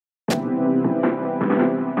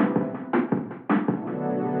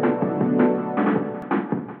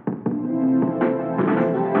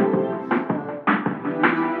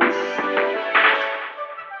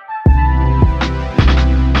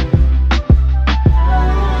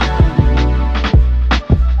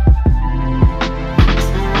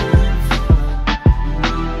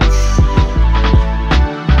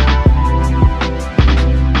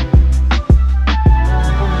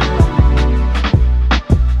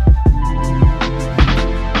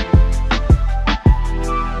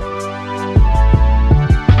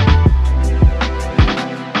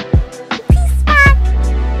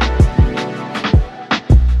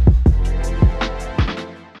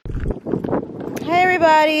Hey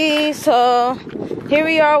everybody, so here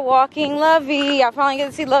we are walking Lovey. I finally get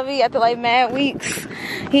to see Lovey after like mad weeks.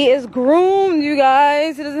 He is groomed, you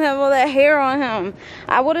guys. He doesn't have all that hair on him.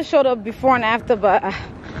 I would have showed up before and after, but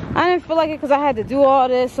I didn't feel like it because I had to do all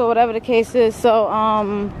this or whatever the case is. So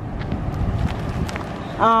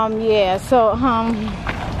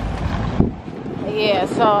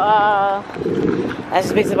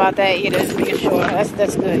that's basically about that. Yeah, that's reassuring.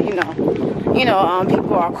 That's good, you know.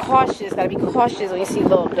 People are cautious. Gotta be cautious when you see a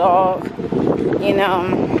little dog, you know,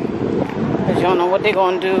 because you don't know what they're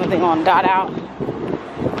gonna do. They're gonna dot out.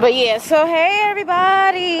 But yeah, so hey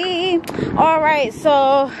everybody. All right,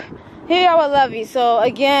 so here y'all with Lovey. So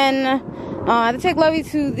again, I had to take Lovey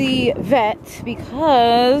to the vet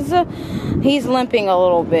because he's limping a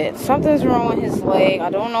little bit. Something's wrong with his leg.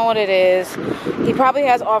 I don't know what it is. He probably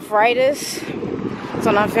has arthritis. So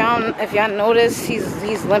if y'all notice,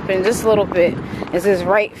 he's limping just a little bit. It's his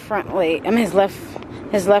right front leg. I mean his left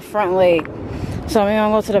front leg. So I'm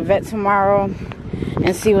gonna go to the vet tomorrow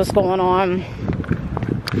and see what's going on.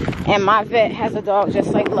 And my vet has a dog just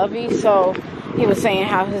like Lovey, so he was saying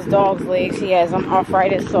how his dog's legs, he has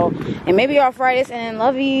arthritis. So it may be arthritis, and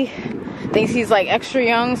Lovey thinks he's like extra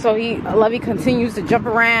young, so Lovey continues to jump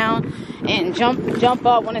around and jump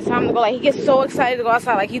up when it's time to go. Like he gets so excited to go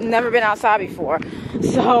outside, like he's never been outside before.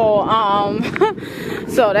 So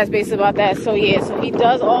so that's basically about that. So yeah, so he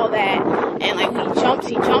does all that, and like when he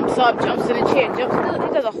jumps up, jumps in the chair, he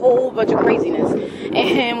does a whole bunch of craziness.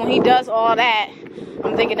 And when he does all that,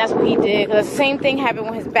 I'm thinking that's what he did, because the same thing happened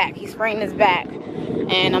with his back. He sprained his back,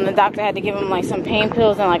 and the doctor had to give him like some pain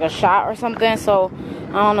pills and like a shot or something. So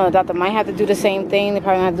I don't know, the doctor might have to do the same thing. They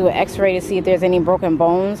probably have to do an x-ray to see if there's any broken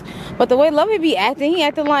bones. But the way Lovey be acting, he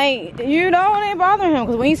acting like, you know, it ain't bothering him.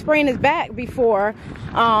 Because when he sprained his back before,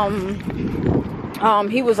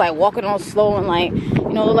 he was like walking all slow and like, you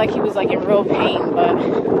know, looked like he was like in real pain. But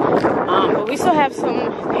we still have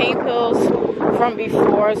some pain pills from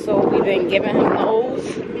before, so we've been giving him those.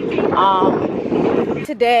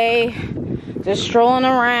 Today, just strolling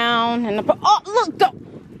around, and oh look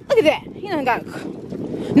at that, he done got.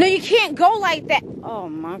 No, you can't go like that. Oh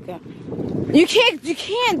my God, you can't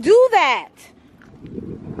do that.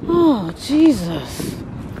 Oh Jesus.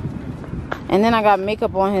 And then I got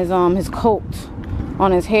makeup on his coat,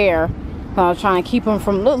 on his hair. So I was trying to keep him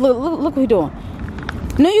from look what he doing.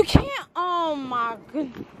 No, you can't. Oh my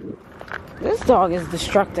goodness. This dog is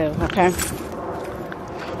destructive, okay?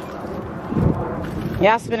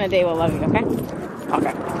 Y'all spend a day with Lovey, okay?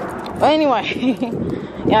 Okay. But anyway,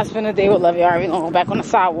 y'all spend a day with Lovey. Alright, we're gonna go back on the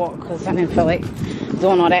sidewalk because I didn't feel like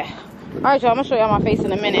doing all that. Alright, y'all, I'm gonna show y'all my face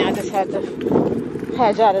in a minute. I just had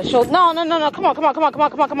y'all to show. No. Come on.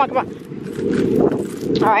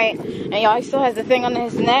 Alright, and y'all, he still has the thing on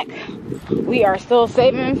his neck. We are still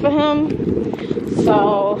saving for him.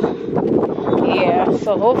 So yeah,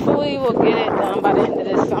 so hopefully we'll get it done by the end of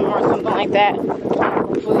this summer or something like that.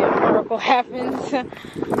 Hopefully a miracle happens, you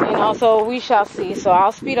know, so we shall see. So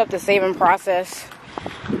I'll speed up the saving process.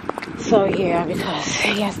 So yeah, because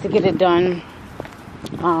he has to get it done.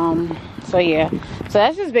 So yeah, so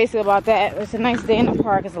that's just basically about that. It's a nice day in the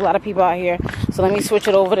park. There's a lot of people out here. So let me switch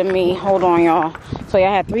it over to me. Hold on, y'all. So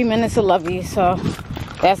y'all had 3 minutes of Lovey, so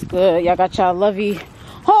that's good. Y'all got y'all Lovey.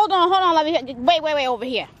 Hold on, Lovey. Wait, over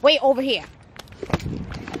here. Wait, over here.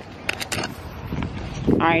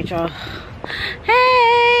 Alright, y'all.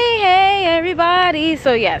 Hey, everybody.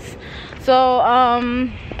 So, yes. So,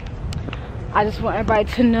 I just want everybody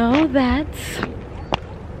to know that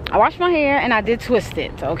I washed my hair and I did twist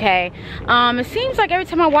it, okay? It seems like every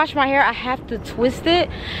time I wash my hair, I have to twist it.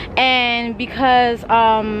 And because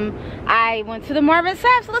I went to the Marvin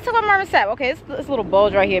Sapp, so let's talk about Marvin Sapp. Okay, it's a little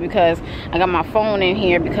bulge right here because I got my phone in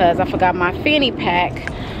here because I forgot my fanny pack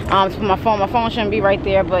to put my phone. My phone shouldn't be right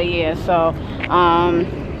there, but yeah, so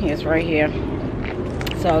it's right here.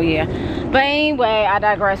 So yeah, but anyway, I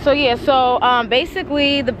digress. So yeah, so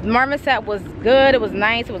basically the Marvin Sapp was good. It was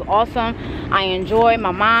nice. It was awesome. I enjoyed.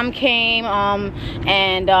 My mom came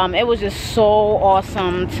and it was just so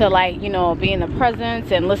awesome to, like, you know, be in the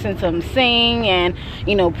presence and listen to him sing and,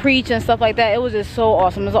 you know, preach and stuff like that. It was just so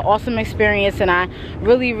awesome. It was an awesome experience, and I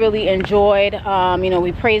really enjoyed. You know,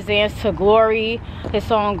 we praise dance to Glory, his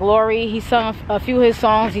song Glory. He sung a few of his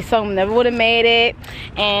songs. He sung Never Would Have Made It,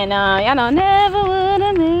 and you know, Never Would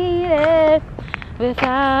Have Made It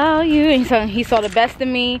without you. And he saw The Best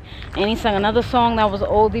in Me, and he sung another song that was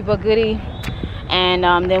oldie but goodie. And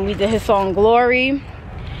then we did his song Glory,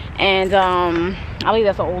 and I believe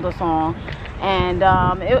that's an older song. and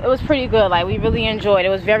it was pretty good. Like, we really enjoyed it. It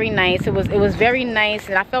was very nice. It was very nice,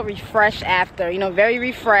 and I felt refreshed after, you know, very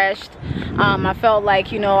refreshed. I felt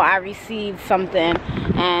like, you know, I received something,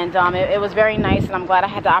 and it was very nice, and I'm glad I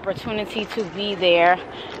had the opportunity to be there,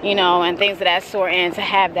 you know, and things of that sort, and to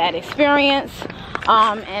have that experience.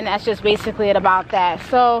 And that's just basically it about that.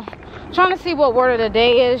 So trying to see what word of the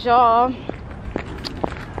day is, y'all.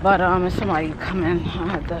 But if somebody come in,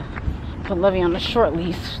 I have to put Livy on the short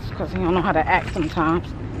leash because he don't know how to act sometimes.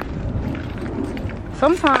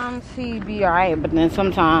 Sometimes he be alright, but then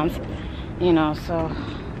sometimes, you know, so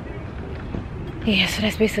yeah, so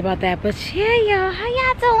that's basically about that. But yeah, y'all, how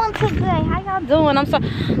y'all doing today? How y'all doing?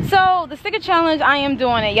 So the sticker challenge, I am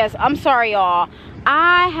doing it. Yes, I'm sorry, y'all.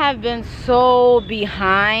 I have been so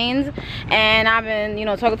behind, and I've been, you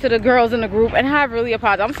know, talking to the girls in the group, and I really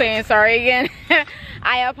apologize. I'm saying sorry again.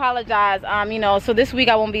 I apologize. You know, so this week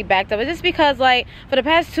I won't be backed up. It's just because, like, for the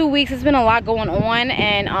past 2 weeks it's been a lot going on,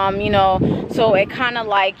 and you know, so it kind of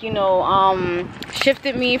like, you know,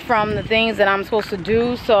 shifted me from the things that I'm supposed to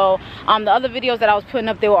do. So the other videos that I was putting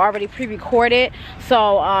up, they were already pre-recorded.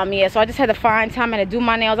 So yeah, so I just had to find time. I had to do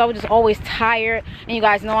my nails. I was just always tired, and you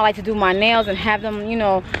guys know I like to do my nails and have them, you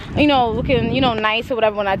know, looking, you know, nice or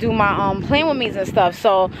whatever when I do my playing with me's and stuff.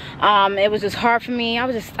 So it was just hard for me. I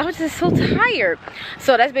was just so tired.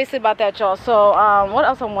 So that's basically about that, y'all. So what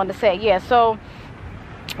else I wanted to say? Yeah, so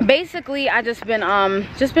basically I just been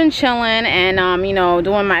chilling, and you know,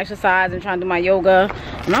 doing my exercise and trying to do my yoga.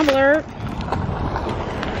 Am I blurred?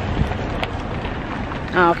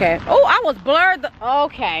 Okay. Oh, I was blurred.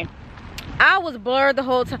 Okay, I was blurred the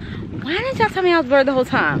whole time. Why didn't y'all tell me I was blurred the whole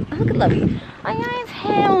time? Look at Lovey. Y'all ain't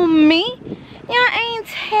tell me. Y'all ain't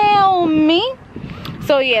tell me.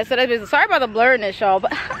 So yeah, so that's basically, sorry about the blurredness, y'all,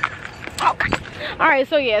 but okay. All right,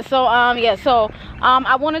 so yeah, so yeah, so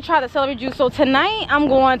I want to try the celery juice. So tonight I'm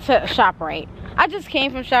going to ShopRite. I just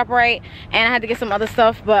came from ShopRite, and I had to get some other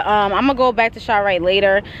stuff, but I'm gonna go back to ShopRite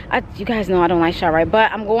later. You guys know I don't like ShopRite,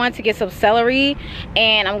 but I'm going to get some celery,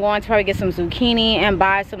 and I'm going to probably get some zucchini and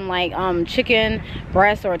buy some like chicken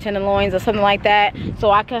breasts or tenderloins or something like that, so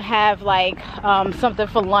I could have like something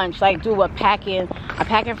for lunch, like do a packing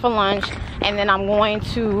for lunch. And then I'm going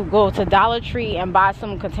to go to Dollar Tree and buy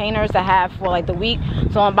some containers to have for like the week.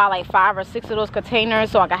 So I'm gonna buy like 5 or 6 of those containers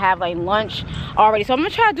so I can have like lunch already. So I'm gonna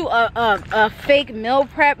try to do a fake meal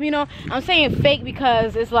prep, you know. I'm saying fake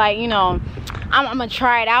because it's like, you know, I'm gonna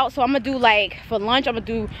try it out. So I'm gonna do like for lunch, I'm gonna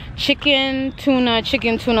do chicken tuna,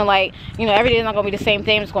 like, you know, every day is not gonna be the same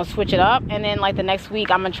thing. I'm just gonna switch it up, and then like the next week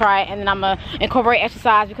I'm gonna try it, and then I'm gonna incorporate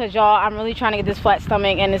exercise because y'all, I'm really trying to get this flat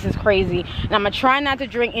stomach, and this is crazy. And I'm gonna try not to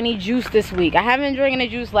drink any juice this week. I haven't been drinking the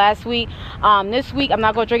juice last week. This week I'm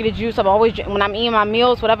not gonna drink the juice. I'm always, when I'm eating my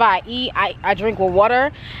meals, whatever I eat, I drink with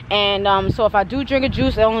water. And so if I do drink a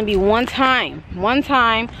juice, it'll only be one time.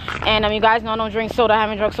 And you guys know I don't drink soda. I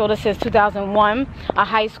haven't drunk soda since 2001.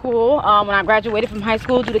 High school, when I graduated from high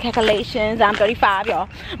school. Do the calculations, I'm 35, y'all.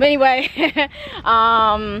 But anyway,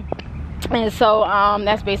 and so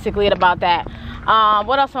that's basically it about that.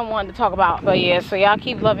 What else I wanted to talk about? But yeah, so y'all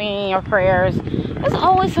keep loving your prayers. There's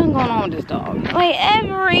always something going on with this dog, like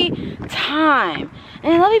every time.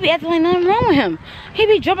 And Lovey be acting like nothing wrong with him. He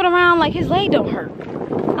be jumping around like his leg don't hurt.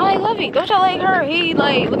 I'm like, Lovey, don't your leg hurt? He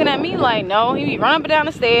like looking at me like, no. He be running up and down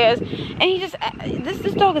the stairs, and he just,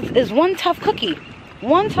 this dog is one tough cookie.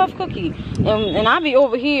 And I be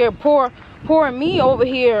over here pouring me over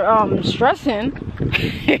here stressing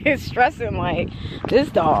stressing like this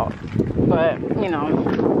dog. But you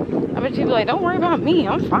know, I bet you be like, don't worry about me,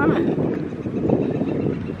 I'm fine.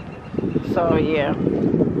 So yeah,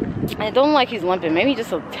 I don't like he's limping, maybe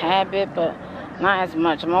just a tad bit, but not as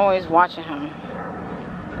much. I'm always watching him.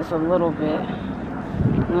 It's a little bit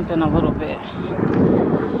limping, a little bit.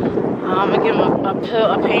 I'm gonna give him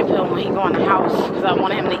a pain pill when he go in the house because I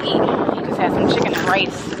want him to eat. He just had some chicken and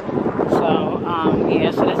rice. So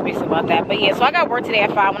yeah, so that's basically about that. But yeah, so I got work today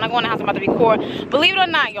at 5. When I go in the house, I'm about to record. Believe it or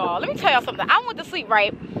not, y'all, let me tell y'all something. I went to sleep,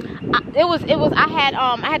 right? I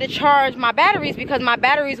had to charge my batteries because my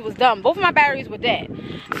batteries was dumb. Both of my batteries were dead.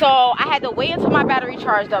 So I had to wait until my battery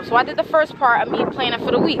charged up. So I did the first part of me planning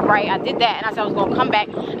for the week, right? I did that, and I said I was gonna come back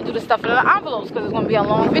and do the stuff in the envelopes because it's gonna be a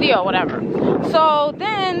long video or whatever. So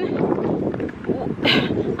then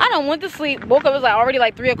I done went to sleep, woke up, it was like already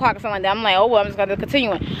like 3 o'clock or something like that. I'm like, oh well, I'm just gonna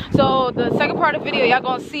continue it. So the second part of the video, y'all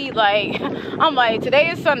gonna see, like, I'm like, today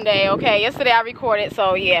is Sunday, okay? Yesterday I recorded,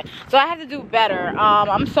 so yeah. So I have to do better.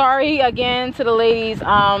 I'm sorry again to the ladies,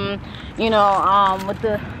 you know, with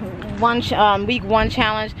the one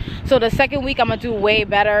challenge. So the second week I'm gonna do way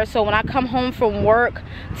better. So when I come home from work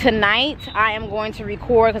tonight, I am going to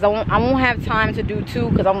record, because I won't have time to do 2,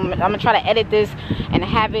 because I'm gonna try to edit this and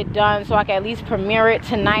have it done so I can at least premiere it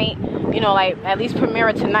tonight. You know, like at least premiere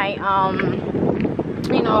it tonight.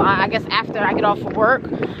 You know, I guess after I get off of work,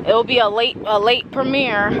 it'll be a late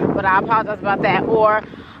premiere, but I apologize about that. Or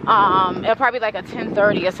it'll probably be like a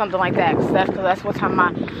 10:30 or something like that, because that's what time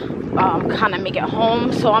I kind of make it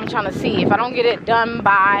home. So I'm trying to see if I don't get it done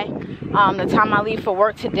by the time I leave for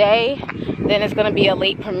work today, then it's gonna be a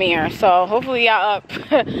late premiere. So hopefully y'all up,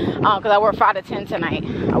 because I work 5 to 10 tonight.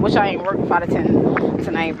 I wish I ain't working 5 to 10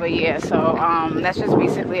 tonight, but yeah. So that's just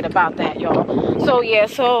basically it about that, y'all. So yeah,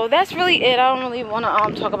 so that's really it. I don't really want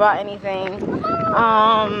to talk about anything.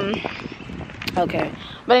 Okay,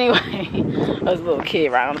 but anyway, I was a little kid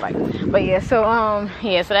right on the bike. But yeah, so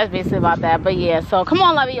yeah, so that's basically about that. But yeah, so come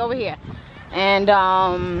on, Lovey, over here. And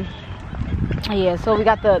yeah, so we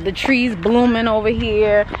got the trees blooming over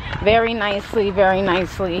here very nicely, very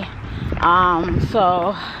nicely.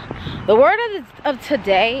 So the word of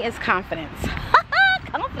today is confidence.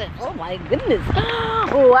 Confidence, oh my goodness.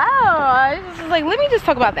 Wow, it's just like, let me just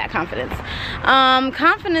talk about that confidence.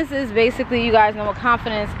 Confidence is basically, you guys know what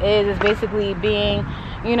confidence is basically being,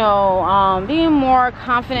 you know, being more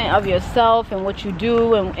confident of yourself and what you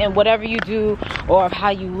do and whatever you do, or of how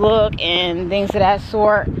you look and things of that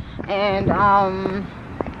sort. And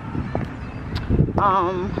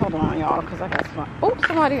hold on, y'all, because I got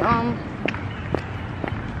somebody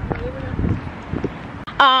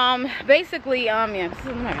basically, yeah, this is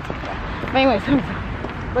not gonna talk about. But anyways,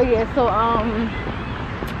 but yeah, so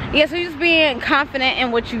yeah, so just being confident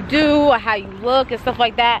in what you do or how you look and stuff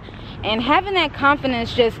like that, and having that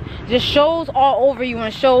confidence just shows all over you,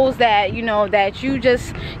 and shows that, you know, that you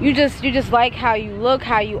just like how you look,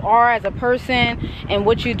 how you are as a person, and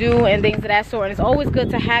what you do and things of that sort. And it's always good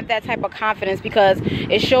to have that type of confidence, because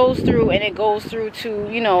it shows through and it goes through to,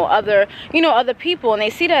 you know, other people, and they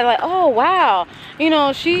see that, like, oh wow, you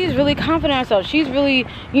know, she's really confident in herself, she's really,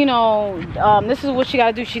 you know, this is what she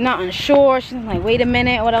gotta do, she's not unsure, she's like, wait a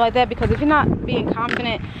minute, or whatever like that. Because if you're not being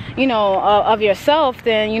confident, you know, of yourself,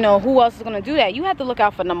 then, you know, who else is gonna do that? You have to look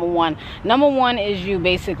out for number one. Number one is you,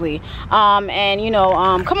 basically. And you know,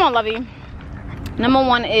 come on, Lovey. Number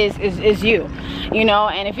one is you, you know.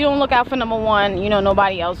 And if you don't look out for number one, you know,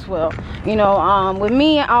 nobody else will. You know, with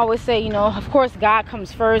me, I always say, you know, of course God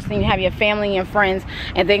comes first, then you have your family and friends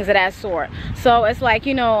and things of that sort. So it's like,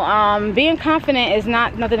 you know, being confident is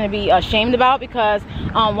nothing to be ashamed about, because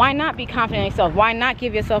why not be confident in yourself? Why not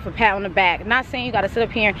give yourself a pat on the back? Not saying you got to sit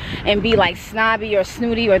up here and be like snobby or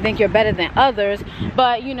snooty or think you're better than others,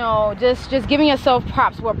 but, you know, just giving yourself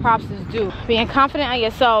props where props is due. Being confident in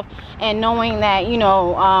yourself and knowing that, you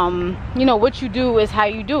know, what you do is how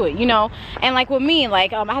you do it, you know. And like with me,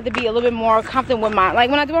 like I have to be a little bit more confident with my, like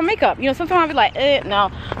when I do my makeup, you know, sometimes I'll be like,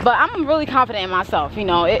 no, but I'm really confident in myself, you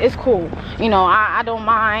know. It's cool, you know. I don't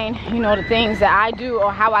mind, you know, the things that I do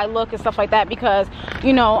or how I look and stuff like that, because,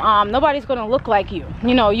 you know, nobody's gonna look like you.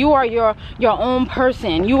 You know, you are your own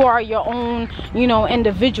person, you are your own, you know,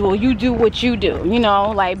 individual. You do what you do, you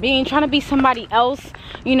know. Like trying to be somebody else,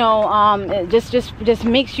 you know, it just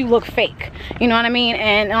makes you look fake, you know what I mean?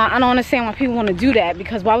 And I don't understand why people want to do that,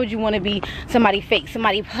 because why would you want to be somebody fake,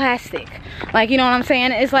 somebody plastic? Like, you know what I'm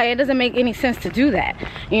saying? It's like, it doesn't make any sense to do that,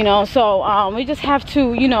 you know. So we just have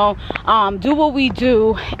to, you know, do what we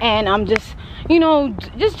do, and just, you know,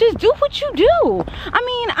 just do what you do. I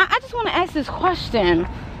mean, I just want to ask this question: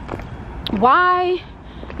 why?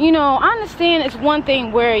 You know, I understand it's one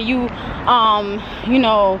thing where you you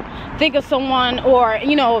know, think of someone, or,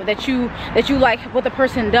 you know, that you like what the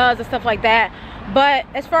person does and stuff like that. But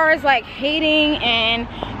as far as like hating and,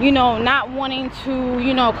 you know, not wanting to,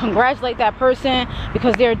 you know, congratulate that person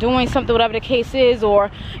because they're doing something, whatever the case is,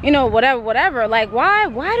 or, you know, whatever, like why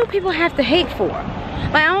do people have to hate for?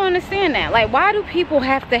 Like, I don't understand that. Like, why do people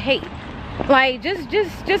have to hate? Like,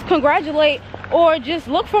 just congratulate, or just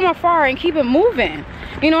look from afar and keep it moving.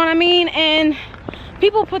 You know what I mean? And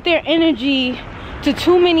people put their energy to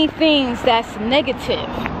too many things that's negative.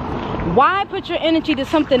 Why put your energy to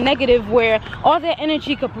something negative where all that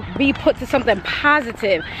energy could be put to something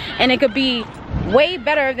positive, and it could be way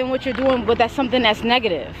better than what you're doing with something that's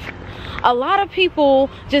negative? A lot of people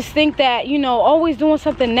just think that, you know, always doing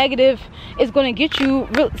something negative is going to get you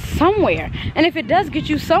somewhere. And if it does get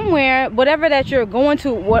you somewhere, whatever that you're going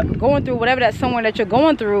through, whatever that somewhere that you're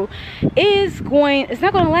going through it's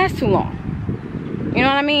not going to last too long. You know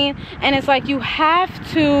what I mean? And it's like, you have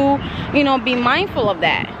to, you know, be mindful of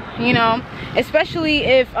that, you know, especially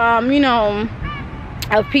if, you know,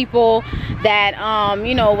 of people that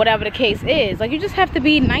you know, whatever the case is. Like, you just have to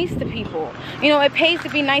be nice to people. You know, it pays to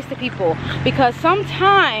be nice to people, because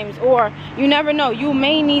sometimes, or you never know, you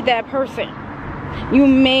may need that person. You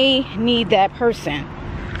may need that person,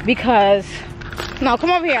 because no,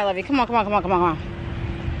 come over here, I love you. Come on, come on, come on, come on, come on.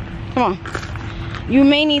 Come on. You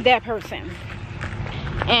may need that person.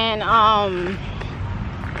 And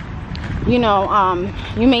you know,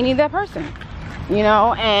 you may need that person, you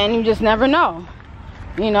know, and you just never know,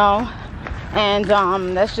 you know. And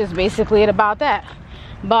that's just basically it about that.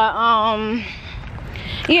 But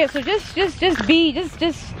yeah, so just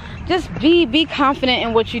be confident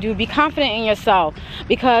in what you do. Be confident in yourself,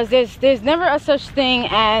 because there's never a such thing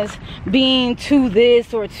as being to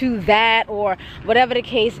this or to that, or whatever the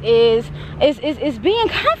case is being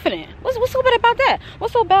confident. What's so bad about that?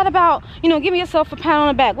 What's so bad about, you know, giving yourself a pat on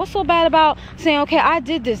the back? What's so bad about saying, okay, I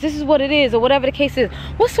did this is what it is, or whatever the case is?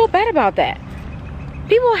 What's so bad about that?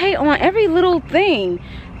 People hate on every little thing,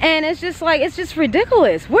 and it's just like, it's just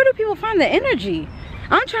ridiculous. Where do people find the energy?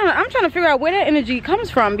 I'm trying to figure out where that energy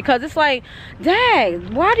comes from, because it's like,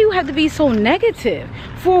 dang, why do you have to be so negative?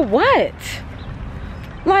 For what?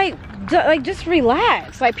 Like just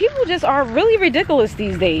relax. Like, people just are really ridiculous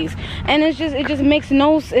these days, and it just makes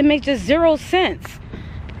just zero sense.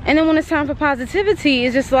 And then when it's time for positivity,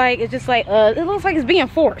 it looks like it's being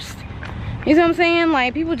forced. You see what I'm saying?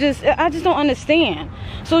 Like, people I just don't understand.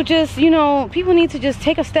 So just, you know, people need to just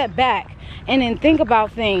take a step back and then think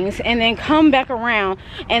about things, and then come back around,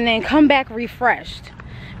 and then come back refreshed,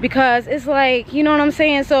 because it's like, you know what I'm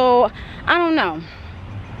saying? So I don't know,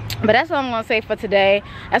 but that's all I'm gonna say for today.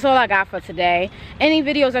 That's all I got for today. Any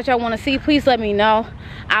videos that y'all want to see, please let me know.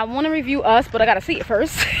 I want to review us, but I gotta see it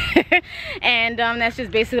first. And that's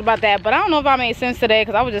just basically about that. But I don't know if I made sense today,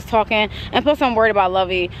 because I was just talking, and plus I'm worried about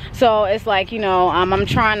Lovey. So it's like, you know, I'm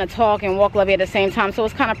trying to talk and walk Lovey at the same time, so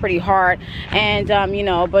it's kind of pretty hard. And you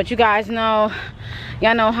know, but you guys know,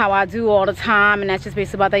 y'all know how I do all the time, and that's just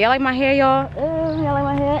basically about that. Y'all like my hair, y'all? Y'all like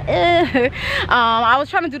my hair? I was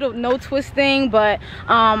trying to do the no twist thing, but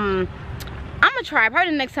I'm gonna try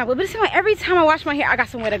probably the next time. But it seems like every time I wash my hair, I got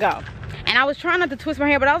somewhere to go. And I was trying not to twist my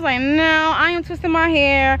hair, but I was like, no, I am twisting my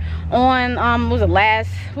hair on what was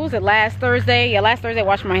it, last Thursday? Yeah, last Thursday I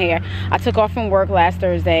washed my hair. I took off from work last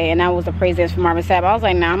Thursday, and that was the praise dance for Marvin Sapp. I was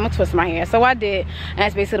like, nah, I'm gonna twist my hair. So I did, and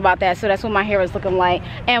that's basically about that. So that's what my hair is looking like.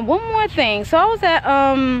 And one more thing. So I was at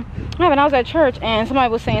when I was at church, and somebody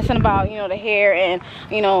was saying something about, you know, the hair, and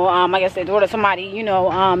you know, I guess they ordered somebody, you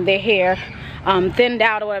know, their hair thinned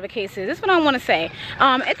out or whatever the case is. This is what I want to say.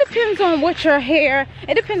 It depends on what your hair,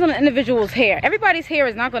 it depends on the individual's hair. Everybody's hair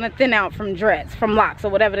is not going to thin out from dreads, from locks,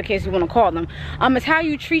 or whatever the case you want to call them. It's how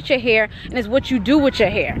you treat your hair, and it's what you do with your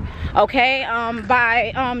hair. Okay,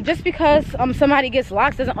 just because somebody gets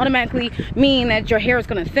locks doesn't automatically mean that your hair is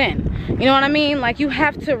going to thin. You know what I mean? Like, you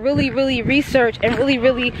have to really research, and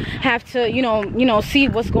really have to, you know, see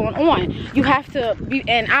what's going on. You have to be,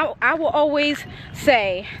 and I will always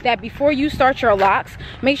say that before you start your locks,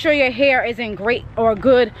 make sure your hair is in great or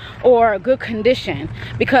good condition.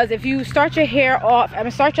 Because if you start your hair off,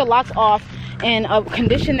 start your locks off in a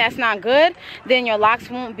condition that's not good, then your locks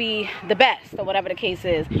won't be the best, or whatever the case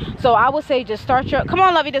is. So I would say just start your, come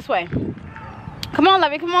on Lovey, this way. Come on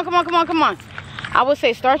Lovey, come on. I would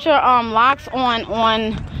say start your locks on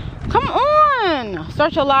come on.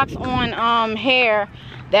 Start your locks on hair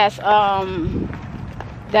that's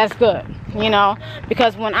good, you know,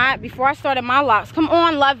 because before I started my locks, come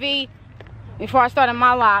on Lovey, before I started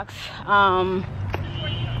my locks, come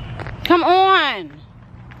on,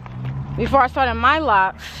 before I started my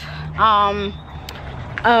locks, I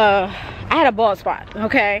had a bald spot,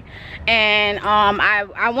 okay, and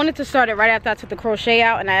I wanted to start it right after I took the crochet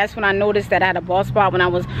out, and that's when I noticed that I had a bald spot when I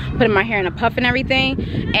was putting my hair in a puff and everything.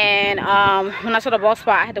 And when I saw the bald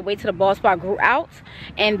spot, I had to wait till the bald spot grew out,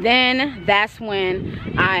 and then that's when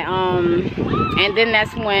I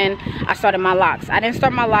started my locks. I didn't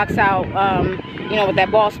start my locks out you know, with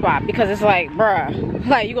that bald spot, because it's like, bruh,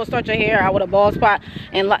 like, you gonna start your hair out with a bald spot,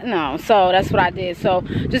 and no. So that's what I did. So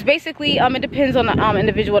just basically it depends on the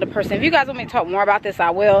individual, the person. If you guys want me to talk more about this, I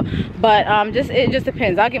will, but it just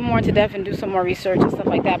depends. I'll get more into depth and do some more research and stuff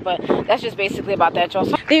like that, but that's just basically about that, y'all.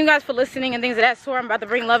 So thank you guys for listening and things of that sort. I'm about to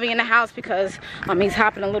bring Lovey in the house because he's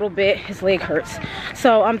hopping a little bit, his leg hurts.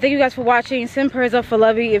 So thank you guys for watching. Send prayers up for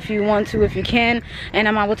Lovey if you want to, if you can, and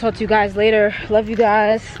I will talk to you guys later. Love you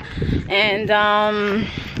guys, and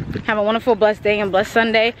have a wonderful, blessed day and blessed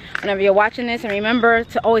Sunday whenever you're watching this. And remember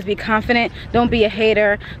to always be confident. Don't be a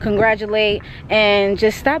hater. Congratulate, and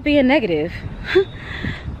just stop being negative.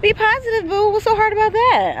 Be positive, boo. What's so hard about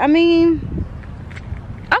that? I mean,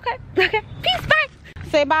 okay. Peace, bye.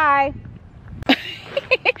 Say bye.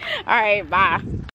 All right, bye.